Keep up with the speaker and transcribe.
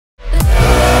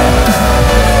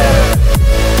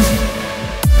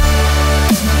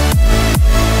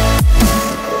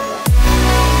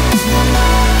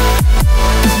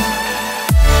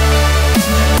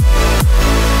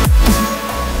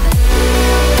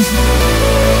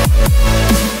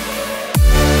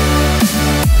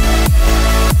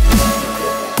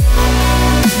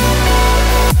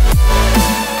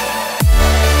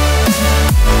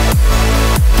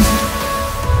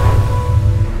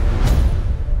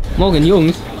Morgen,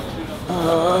 Jungs.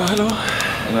 Hallo.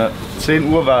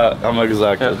 10 Uhr haben wir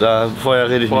gesagt. Ja. Da, vorher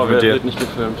rede ich nicht mit dir. Wird nicht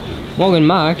gefilmt. Morgen,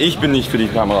 Marc. Ich bin nicht für die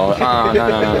Kamera.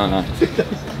 Nein.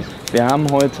 Wir haben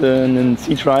heute einen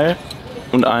Sea Trial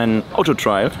und einen Auto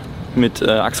Trial mit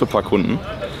Axopar-Kunden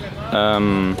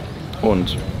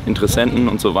und Interessenten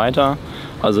und so weiter.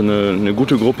 Also eine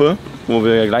gute Gruppe, wo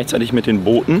wir gleichzeitig mit den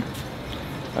Booten,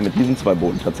 mit diesen 2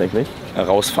 Booten tatsächlich,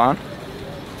 rausfahren.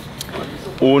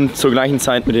 Und zur gleichen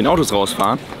Zeit mit den Autos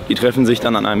rausfahren. Die treffen sich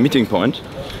dann an einem Meeting Point,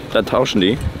 dann tauschen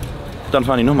die, dann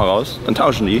fahren die nochmal raus, dann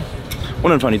tauschen die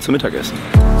und dann fahren die zum Mittagessen.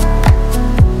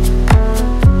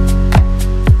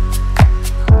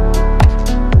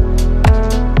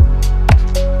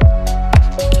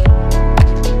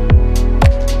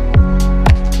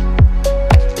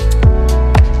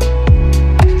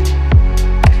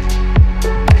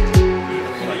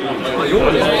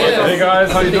 Hey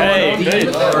guys, how you doing? Hey,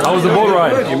 how was the boat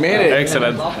ride? You made it.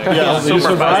 Excellent. Yeah, you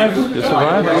survived? You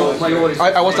survived?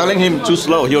 I was telling him too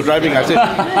slow. He was driving. I said,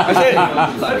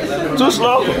 too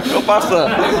slow, go faster.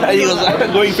 And he was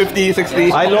going 50,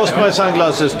 60. I lost my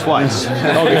sunglasses twice.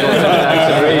 Yeah.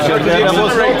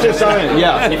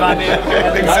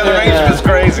 The acceleration is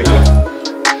crazy.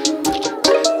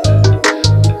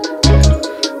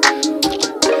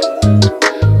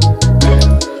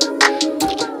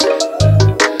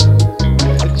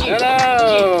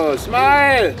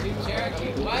 Smile!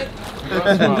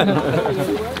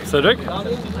 Cedric?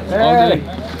 Hey.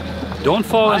 Don't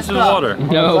fall into the water.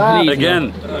 No, please.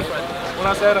 Again.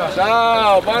 Buonasera.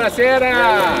 Ciao,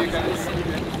 buonasera!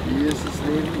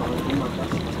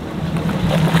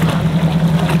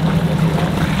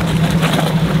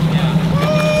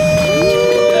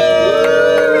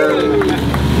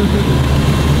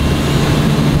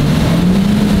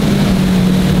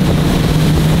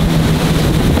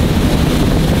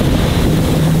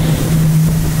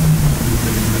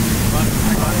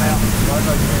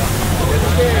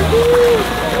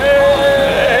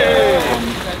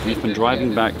 We've been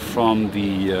driving back from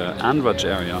the Andraj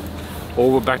area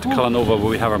over back to Kalanova, where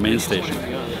we have our main station.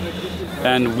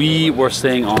 And we were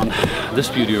staying on this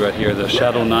beauty right here, the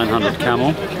Shadow 900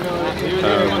 Camel.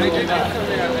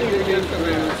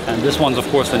 And this one's of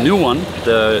course the new one,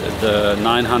 the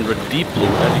 900 Deep Blue,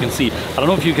 as you can see. I don't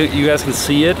know if you guys can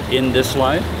see it in this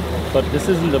slide, but this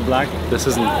isn't a black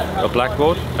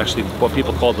boat. Actually, what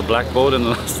people call the black boat in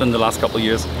the last couple of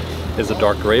years is a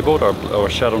dark gray boat, or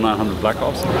Shadow 900 Black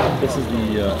Ops. This is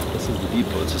the Deep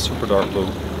Blue. It's a super dark blue,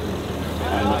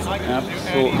 and it's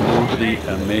absolutely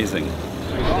amazing.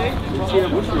 Herr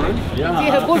Buschmann.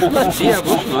 Herr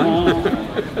Buschmann.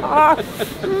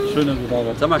 Schön, dass du da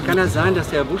warst. Sag mal, kann das sein, dass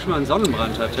der Herr Buschmann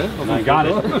Sonnenbrand hatte? Nein, gar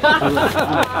nicht.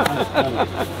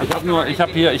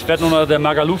 Ich werde nur der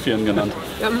Magalufian genannt.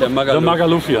 Der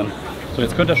Magalufian. So,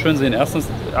 jetzt könnt ihr schön sehen. Erstens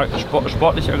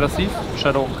sportlich aggressiv,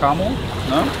 Shadow Camo,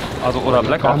 ne? Also oder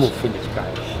Black Ops. Camo finde ich geil.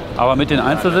 Aber mit den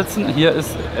Einzelsitzen, hier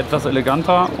ist etwas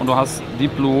eleganter und du hast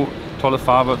Deep Blue, tolle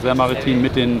Farbe, sehr maritim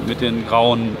mit den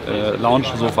grauen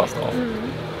Lounge-Sofas drauf.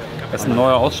 Das ist eine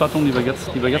neue Ausstattung, die wir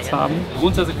jetzt haben.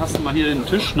 Grundsätzlich hast du mal hier den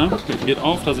Tisch, ne? Geht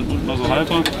auf, da sind unten noch so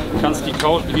Halter. Du kannst die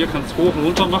Couch hier hoch und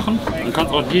runter machen und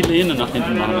kannst auch die Lehne nach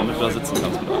hinten machen, damit du da sitzen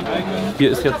kannst.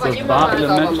 Hier ist jetzt das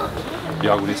Bar-Element.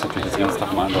 Ja gut, die ist natürlich jetzt den ganzen Tag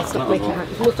im Einsatz. Ne? Also,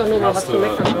 ich muss doch nur mal was zu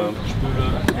meckern. Spüle,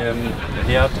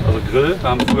 Herd, also Grill. Wir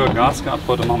haben früher Gas gehabt,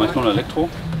 heute machen wir echt nur Elektro.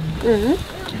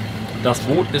 Das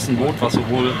Boot ist ein Boot, was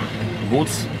sowohl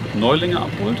Bootsneulinge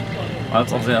abholt,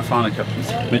 als auch sehr erfahrene Captains.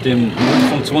 Mit dem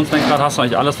Funktionslenkrad hast du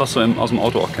eigentlich alles, was du aus dem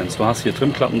Auto auch kennst. Du hast hier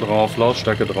Trimklappen drauf,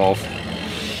 Lautstärke drauf,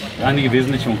 einige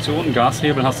wesentliche Funktionen.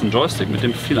 Gashebel, hast einen Joystick, mit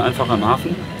dem du viel einfacher im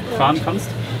Hafen fahren kannst.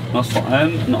 Du hast vor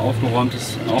allem eine aufgeräumte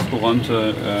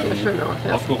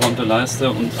Leiste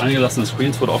und eingelassene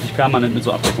Screens, wo du auch nicht permanent mit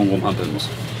so Abdeckung rumhandeln musst.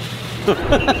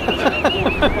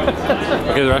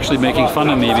 Okay, they're actually making fun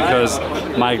of me because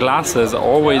my glasses are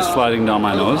always sliding down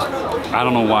my nose. I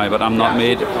don't know why, but I'm not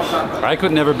made. I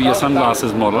could never be a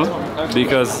sunglasses model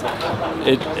because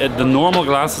the normal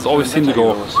glasses always seem to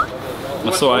go.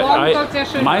 So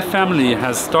my family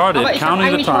has started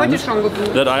counting the times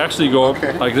that I actually go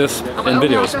like this in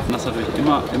videos. Das ist natürlich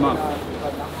immer.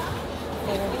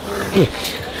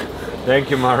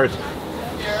 Thank you, Marit.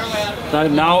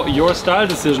 Now your style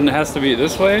decision has to be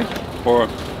this way, or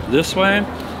this way,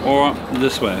 or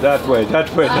this way. That way,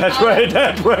 that way, that way,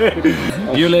 that way.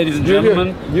 You ladies and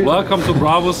gentlemen, welcome to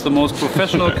BRABUS, the most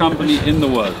professional company in the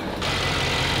world.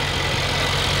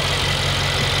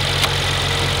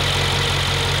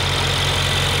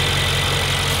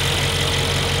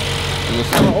 Das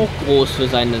ist aber auch groß für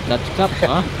seine Glattklappe,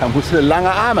 wa? Da musst du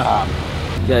lange Arme haben.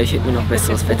 Ja, ich hätte mir noch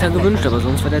besseres Wetter gewünscht, aber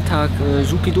sonst war der Tag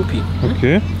supi-dupi.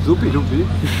 Okay. Supi-dupi.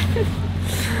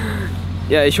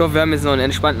 Ja, ich hoffe, wir haben jetzt noch einen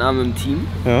entspannten Abend im Team.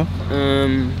 Ja.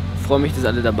 Freue mich, dass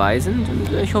alle dabei sind und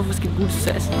ich hoffe, es gibt Gutes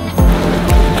zu essen.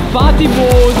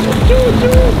 Partyboot!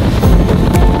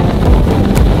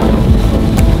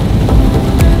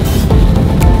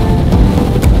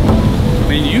 I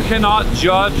mean, you cannot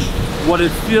judge what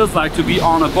it feels like to be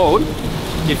on a boat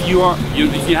if you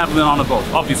haven't been on a boat,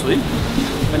 obviously.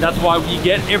 And that's why we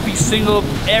get every single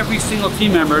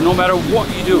team member, no matter what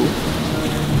you do.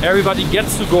 Everybody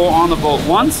gets to go on the boat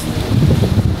once,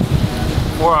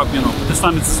 or this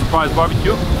time it's a surprise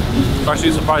barbecue. It's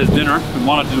actually a surprise dinner. We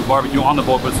wanted to do barbecue on the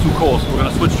boat, but it's too cold, so we're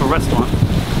gonna switch to a restaurant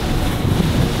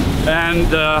and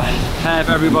have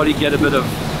everybody get a bit of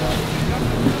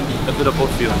boat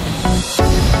feeling.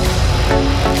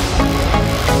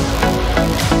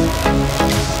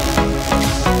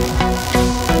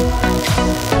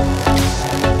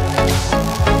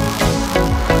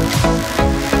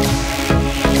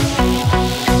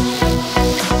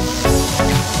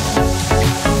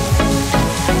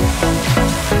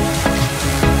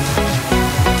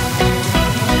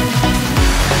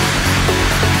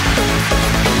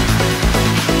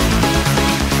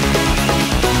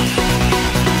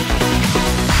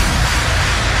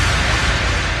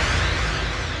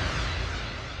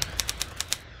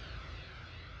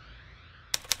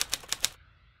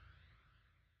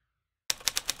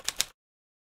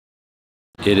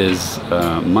 It is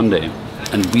Monday,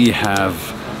 and we have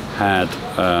had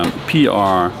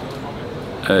PR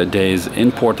days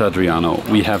in Port Adriano.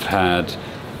 We have had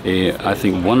a, I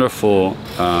think, wonderful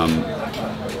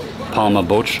Palma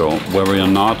Boat Show, where we are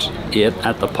not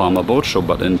at the Palma Boat Show,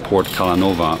 but in Port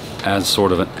Calanova as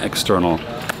sort of an external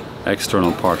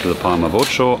part to the Palma Boat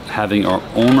Show, having our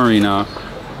own marina.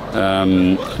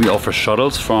 We offer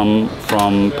shuttles from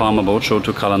Palma Boat Show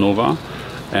to Calanova.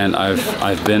 And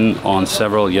I've been on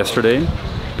several yesterday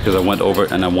because I went over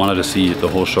and I wanted to see the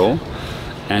whole show,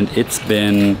 and it's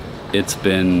been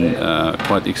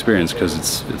quite the experience because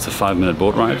it's a 5-minute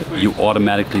boat ride. You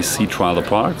automatically see trial the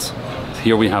products.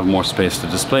 Here we have more space to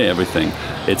display everything.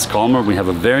 It's calmer. We have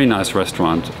a very nice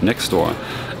restaurant next door,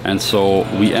 and so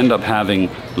we end up having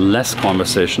less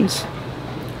conversations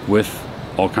with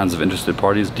all kinds of interested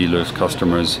parties, dealers,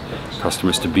 customers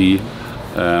to be.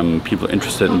 People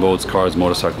interested in boats, cars,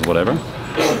 motorcycles, whatever,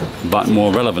 but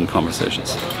more relevant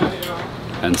conversations.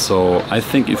 And so I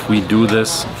think if we do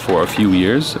this for a few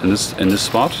years in this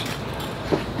spot,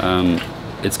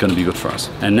 it's going to be good for us.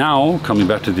 And now, coming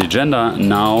back to the agenda,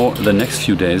 now the next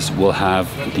few days we'll have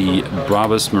the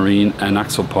BRABUS Marine and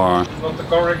Axopar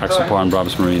and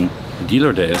BRABUS Marine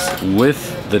dealer days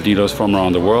with the dealers from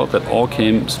around the world that all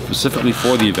came specifically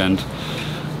for the event,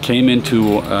 came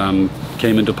into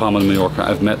Palma de Mallorca.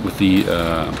 I've met with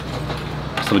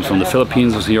somebody from the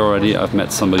Philippines was here already. I've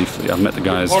met the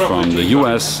guys from the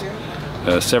US,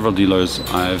 several dealers.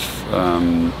 I've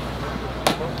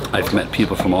met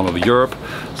people from all over Europe.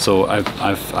 So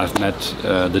I've met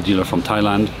the dealer from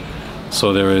Thailand.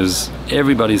 So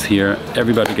everybody's here.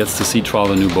 Everybody gets to see trial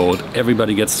the new boat.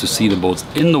 Everybody gets to see the boats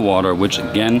in the water, which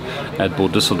again at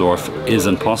Boot Düsseldorf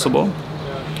isn't possible.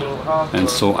 And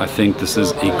so I think this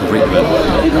is a great event.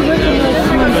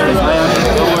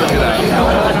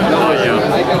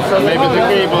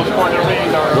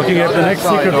 Looking at the next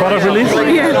secret product release?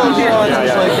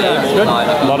 Good.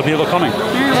 A lot of people coming.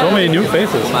 So many new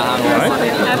faces, right?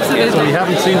 Absolutely. So we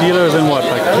haven't seen dealers in what,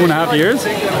 like 2.5 years?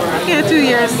 Yeah, 2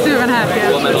 years, 2.5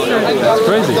 years. That's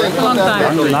crazy. It's a long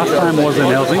time. The last time was in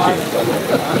Helsinki.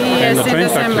 Yes, in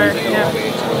December. Yeah.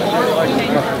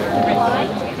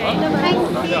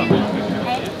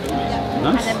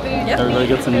 Nice. Everybody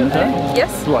gets a name tag?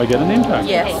 Yes. Do I get a name tag?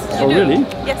 Yes. Oh, really?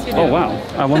 Yes, you do. Oh, wow.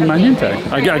 I want my name tag.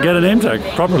 I get a name tag,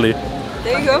 properly.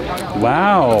 There you go.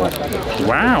 Wow.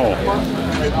 Wow.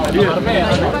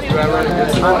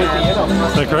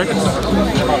 Is that correct?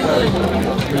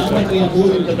 When we are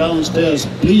moving the downstairs,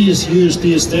 please use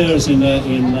these stairs in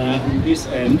this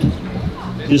end.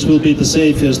 This will be the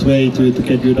safest way to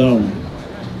get you down.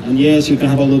 And yes, you can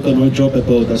have a look on our dropper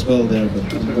boat as well there,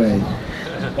 but anyway.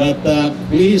 But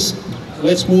please,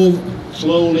 let's move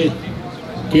slowly,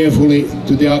 carefully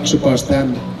to the Axopar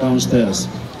stand downstairs.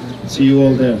 See you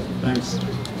all there. Thanks.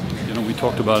 You know, we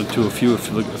talked about it to a few of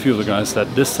the guys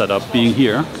that this setup, being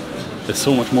here, is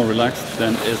so much more relaxed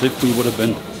than as if we would have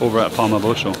been over at Palma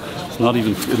Boat Show. It's not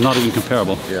even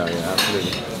comparable. Yeah,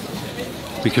 absolutely.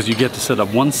 Because you get to set up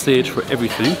one stage for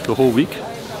everything the whole week.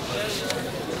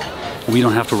 We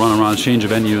don't have to run around, change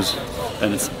venues,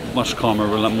 and it's much calmer,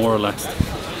 more relaxed.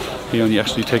 Here, and you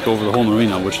actually take over the whole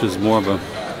marina, which is more of a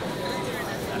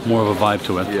more of a vibe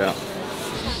to it. Yeah.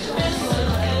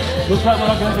 Looks like we're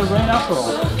not going to rain after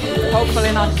all.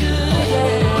 Hopefully not.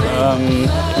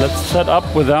 Let's set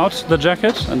up without the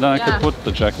jacket, and then I could put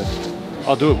the jacket.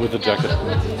 I'll do it with the jacket,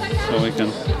 so we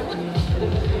can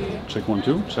check 1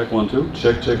 2, check 1 2,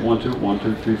 check 1 2, 1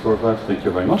 2 3 4 5. Thank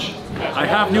you very much. I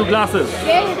have new glasses.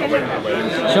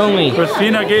 Show me.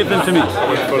 Christina gave them to me.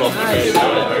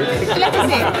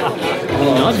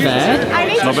 Not bad.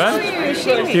 Not bad.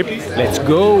 Keep. Let's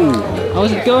go.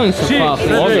 How's it going so far?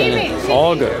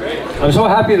 All good. I'm so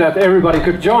happy that everybody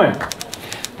could join.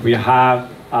 We have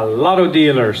a lot of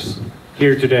dealers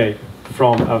here today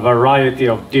from a variety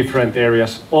of different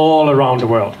areas all around the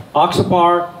world.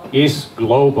 Axopar is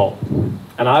global.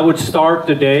 And I would start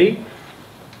the day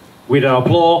with an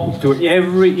applause to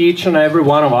each and every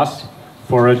one of us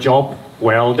for a job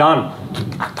well done.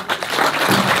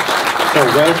 So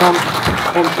welcome,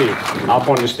 Conti, up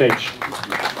on the stage.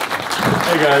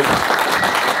 Hey guys.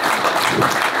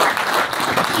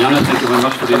 Janne, thank you very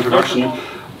much for the introduction.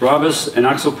 BRABUS and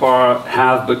Axopar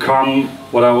have become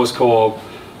what I always call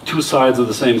two sides of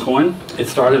the same coin. It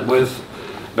started with,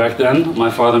 back then, my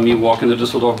father and me walking the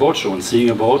Düsseldorf boat show and seeing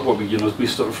a boat where we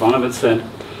stood in front of it, said,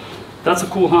 that's a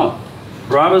cool hull.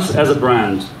 BRABUS as a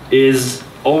brand is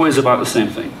always about the same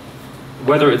thing.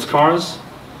 Whether it's cars,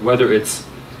 whether it's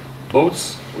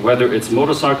boats, whether it's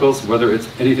motorcycles, whether it's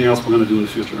anything else we're going to do in the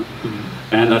future.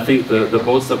 And I think the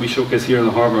boats that we showcase here in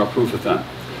the harbor are proof of that.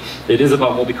 It is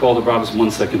about what we call the BRABUS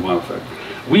 1 second wow effect.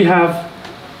 We have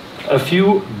a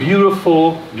few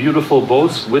beautiful, beautiful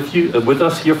boats with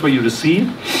us here for you to see,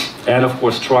 and of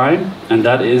course try, and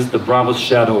that is the BRABUS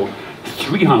Shadow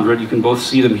 300. You can both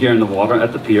see them here in the water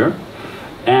at the pier,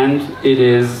 and it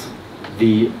is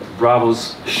the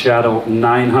BRABUS Shadow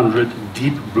 900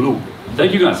 Deep Blue.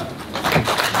 Thank you guys.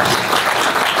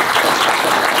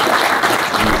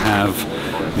 We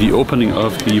have the opening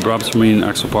of the BRABUS Marine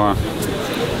Axopar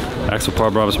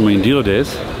BRABUS Marine Dealer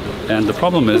Days, and the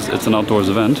problem is it's an outdoors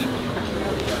event,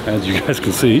 as you guys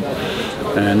can see,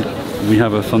 and we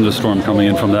have a thunderstorm coming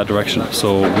in from that direction.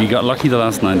 So we got lucky the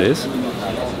last 9 days.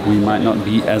 We might not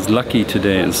be as lucky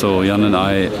today, and so Jan and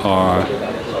I are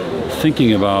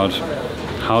thinking about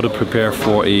how to prepare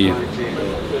for a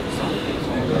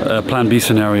plan B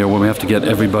scenario where we have to get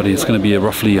everybody. It's going to be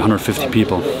roughly 150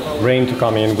 people. Rain to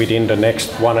come in within the next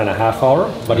 1.5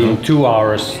 hours, but in 2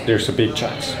 hours there's a big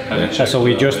chance. So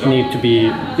we just need to be,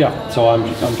 so I'm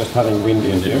just having wind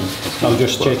in here. I'm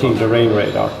just checking the rain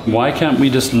radar. Why can't we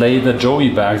just lay the Joey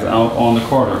bags out on the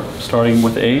corridor, starting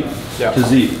with A to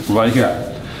Z, right here?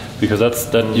 Because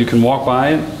that you can walk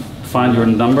by, find your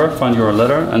number, find your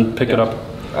letter, and pick it up.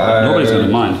 Nobody's going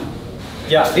to mind.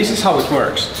 Yeah, this is how it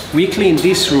works. We clean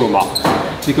this room up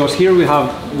because here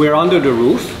we're under the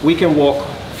roof. We can walk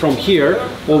from here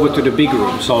over to the big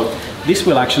room. So this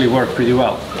will actually work pretty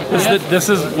well. This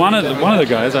is one of the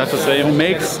guys, I have to say, who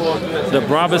makes the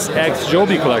BRABUS X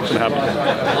Joby collection happen.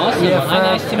 Awesome.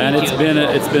 Nice to meet and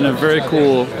it's been a very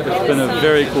cool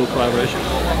collaboration.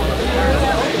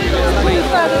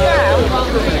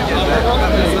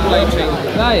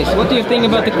 Guys, what do you think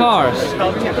about the cars?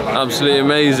 Absolutely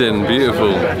amazing,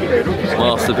 beautiful,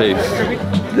 masterpiece.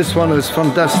 This one is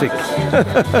fantastic.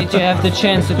 Did you have the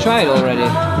chance to try it already?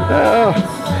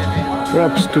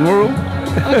 Perhaps tomorrow.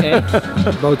 Okay.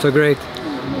 Boats are great.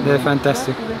 They're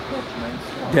fantastic.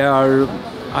 They are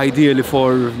ideally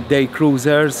for day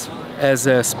cruisers, as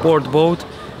a sport boat,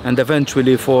 and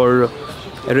eventually for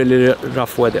a really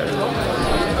rough weather.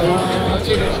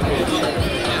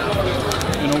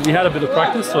 We had a bit of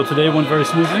practice, so today went very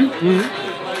smoothly.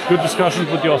 Good discussions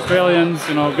with the Australians,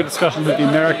 good discussions with the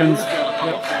Americans.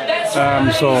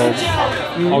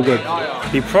 All good.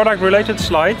 The product-related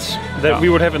slides that we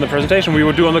would have in the presentation, we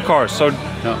would do on the cars. So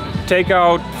take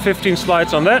out 15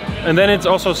 slides on that, and then it's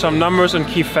also some numbers and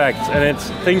key facts, and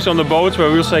it's things on the boats where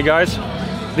we'll say, guys,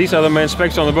 these are the main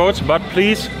specs on the boats, but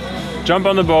please jump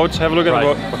on the boats, have a look at the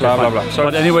boat, blah, blah, blah. So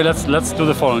but anyway, let's do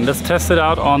the following. Let's test it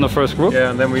out on the first group. Yeah,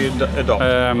 and then we adopt.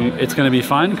 It's going to be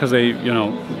fine because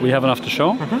we have enough to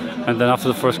show, and then after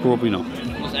the first group, we know.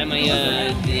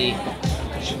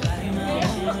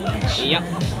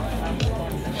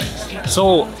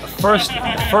 So first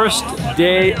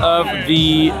day of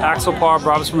the Axopar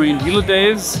BRABUS Marine Dealer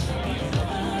Days.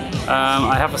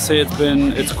 I have to say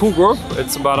it's a cool group.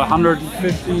 It's about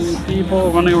 150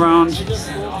 people running around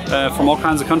from all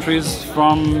kinds of countries,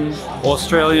 from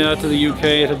Australia to the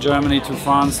UK to Germany to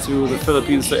France to the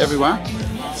Philippines to everywhere.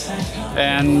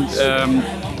 And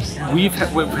we've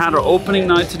had our opening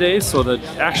night today, so the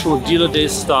actual dealer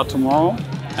days start tomorrow.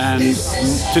 And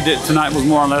tonight was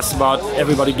more or less about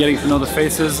everybody getting to know the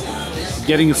faces,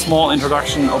 getting a small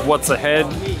introduction of what's ahead,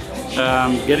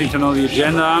 getting to know the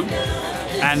agenda,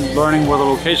 and learning where the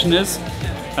location is,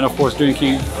 and of course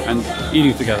drinking and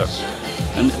eating together.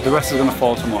 And the rest is going to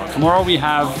follow tomorrow. Tomorrow we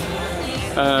have,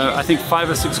 I think, 5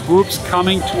 or 6 groups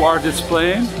coming to our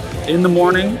display in the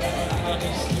morning,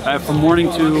 from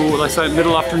morning to, let's say,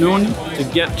 middle afternoon, to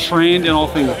get trained in all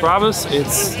things Brabus.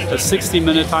 It's a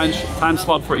 60-minute time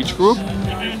slot for each group,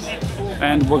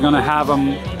 and we're going to have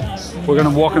them. We're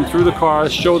going to walk them through the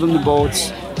cars, show them the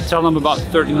boats, tell them about the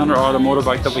 1300 R, the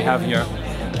motorbike that we have here,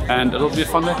 and it'll be a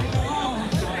fun day.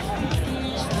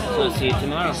 So see you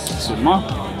tomorrow. See you tomorrow.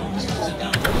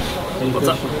 What's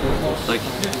up? Like,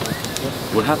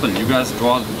 what happened? You guys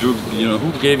you know,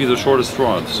 who gave you the shortest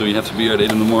straw? So you have to be here at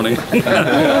 8 in the morning.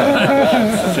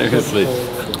 Seriously.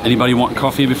 Anybody want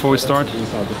coffee before we start?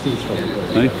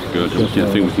 No? Good. I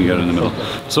think we can get it in the middle.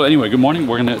 So anyway, good morning.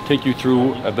 We're going to take you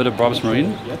through a bit of BRABUS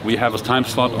Marine. We have a time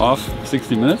slot of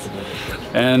 60 minutes,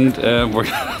 and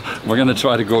we're going to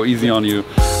try to go easy on you.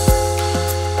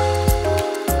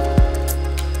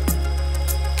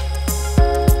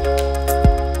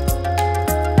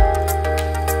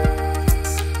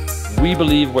 We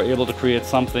believe we're able to create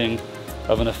something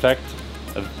of an effect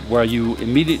where you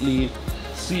immediately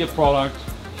see a product,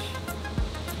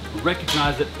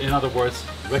 recognize it, in other words,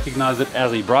 recognize it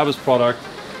as a BRABUS product,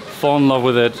 fall in love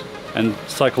with it, and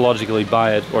psychologically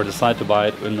buy it or decide to buy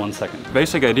it in 1 second.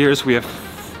 Basic idea is we have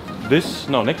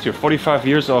next year, 45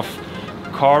 years of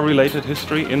car-related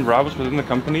history in BRABUS within the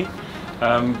company.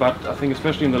 But I think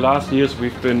especially in the last years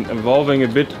we've been evolving a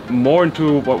bit more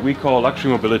into what we call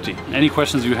luxury mobility. Any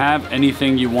questions you have,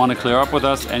 anything you want to clear up with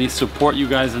us, any support you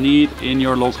guys need in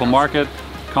your local market,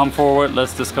 come forward,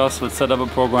 let's discuss, let's set up a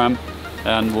program,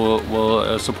 and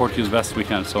we'll support you as best we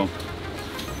can. So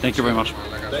thank you very much.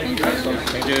 Thank you.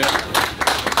 Thank you.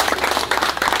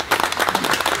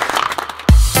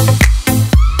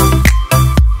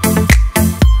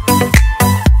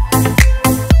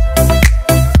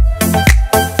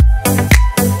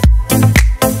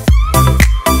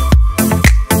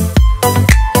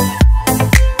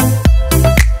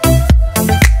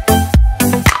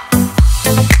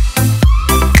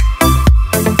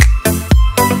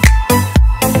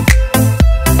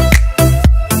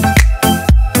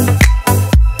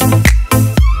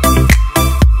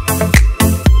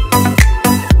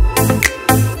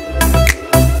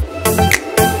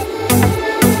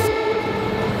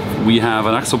 We have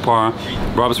an Axopar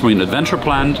BRABUS Marine Adventure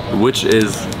planned, which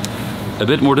is a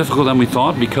bit more difficult than we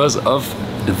thought because of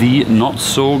the not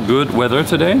so good weather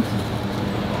today.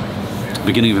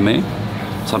 Beginning of May.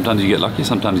 Sometimes you get lucky,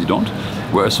 sometimes you don't.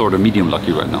 We're sort of medium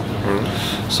lucky right now.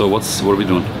 So what are we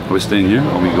doing? Are we staying here?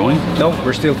 Are we going? No,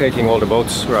 we're still taking all the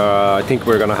boats. I think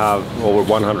we're going to have over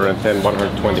 110,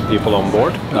 120 people on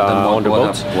board on the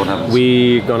boats. What happens?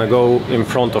 We're going to go in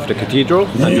front of the cathedral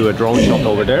and do a drone shot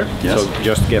over there. Yes. So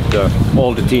just get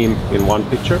all the team in one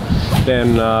picture.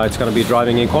 Then it's going to be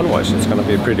driving in convoys. It's going to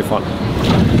be pretty fun.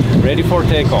 Ready for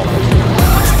takeoff.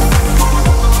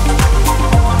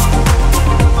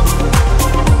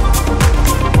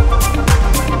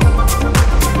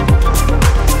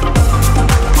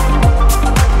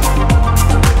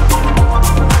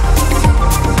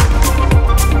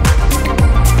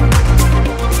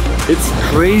 It's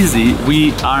crazy.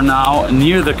 We are now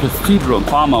near the cathedral in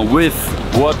Palma with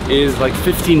what is like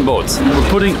 15 boats. We're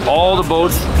putting all the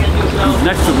boats we're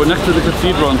next to the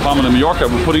cathedral in Palma de Mallorca.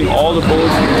 We're putting all the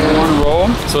boats in one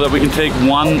row so that we can take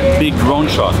one big drone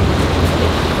shot.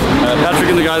 Patrick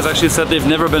and the guys actually said they've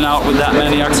never been out with that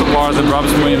many Axopars and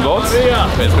BRABUS Marine boats.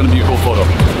 It's going to be a cool photo.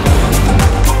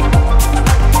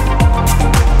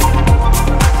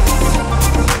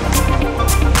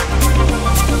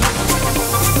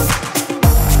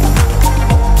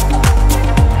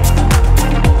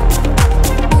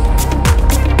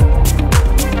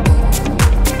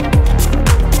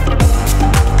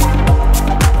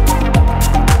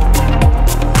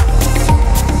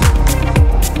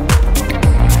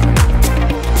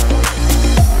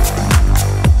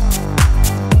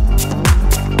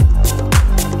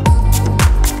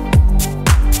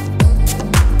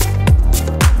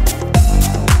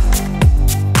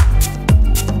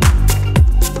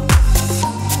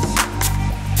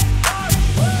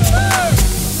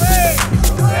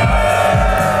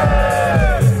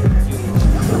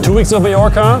 Weeks of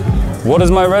Mallorca. What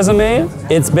is my resume?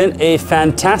 It's been a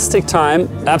fantastic time,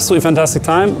 absolutely fantastic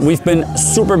time. We've been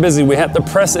super busy. We had the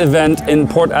press event in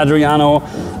Port Adriano,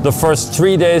 the first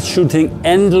 3 days shooting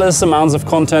endless amounts of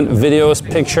content, videos,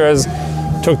 pictures,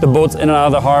 took the boats in and out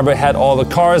of the harbor, had all the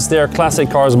cars there, classic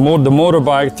cars, the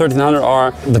motorbike,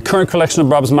 1300R, the current collection of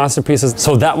Brabus masterpieces.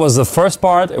 So that was the first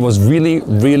part. It was really,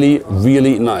 really,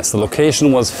 really nice. The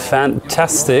location was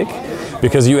fantastic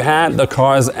because you had the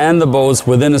cars and the boats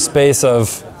within a space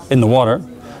of, in the water,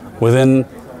 within,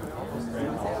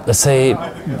 let's say,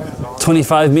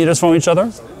 25 meters from each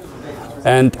other.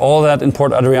 And all that in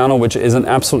Port Adriano, which is an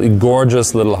absolutely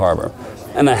gorgeous little harbor.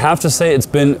 And I have to say, it's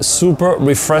been super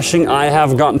refreshing. I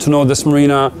have gotten to know this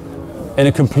marina in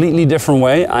a completely different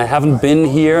way. I hadn't been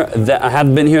here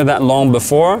that long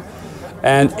before.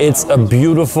 And it's a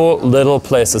beautiful little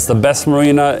place. It's the best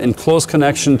marina in close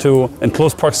connection to, in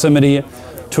close proximity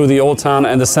to the old town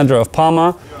and the center of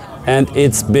Palma. And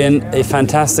it's been a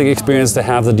fantastic experience to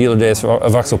have the dealer days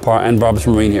of Axopar and BRABUS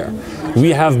Marine here. We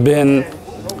have been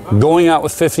going out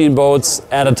with 15 boats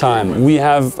at a time. We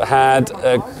have had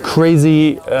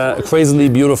crazily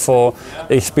beautiful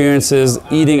experiences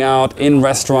eating out in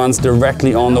restaurants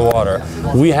directly on the water.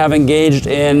 We have engaged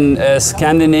in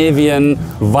Scandinavian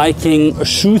Viking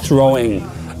shoe throwing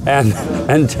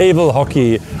and table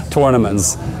hockey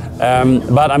tournaments.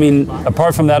 But I mean,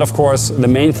 apart from that, of course, the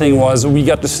main thing was we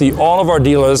got to see all of our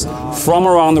dealers from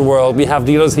around the world. We have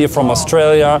dealers here from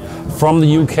Australia, from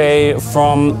the UK,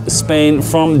 from Spain,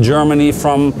 from Germany,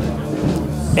 from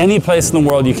any place in the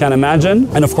world you can imagine.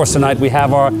 And of course, tonight we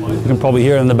have our, you can probably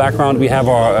hear in the background, we have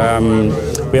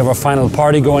our final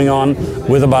party going on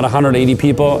with about 180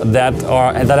 people that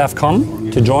have come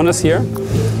to join us here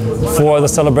for the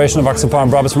celebration of Axopar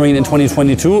and BRABUS Marine in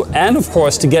 2022, and of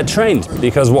course to get trained,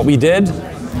 because what we did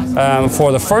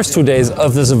for the first 2 days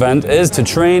of this event is to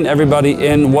train everybody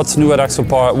in what's new at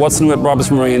Axopar, what's new at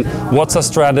BRABUS Marine, what's our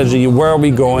strategy, where are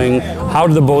we going, how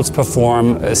do the boats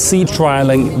perform, sea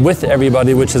trialing with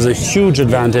everybody, which is a huge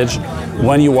advantage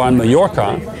when you are in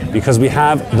Mallorca, because we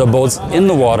have the boats in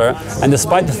the water. And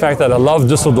despite the fact that I love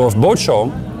Düsseldorf Boat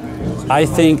Show, I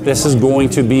think this is going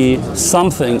to be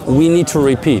something we need to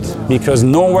repeat, because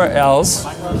nowhere else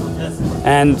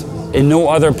and in no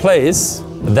other place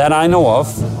that I know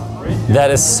of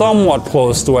that is somewhat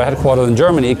close to a headquarters in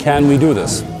Germany can we do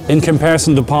this. In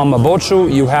comparison to Palma Boat Show,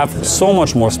 you have so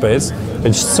much more space,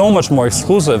 it's so much more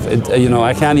exclusive, you know,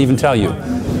 I can't even tell you.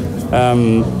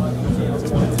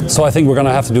 So I think we're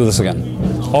gonna have to do this again.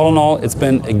 All in all, it's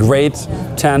been a great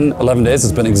 10, 11 days.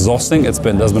 It's been exhausting. There's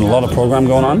been a lot of program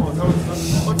going on.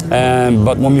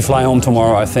 But when we fly home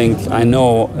tomorrow, I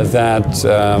know that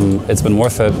it's been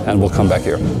worth it and we'll come back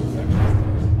here.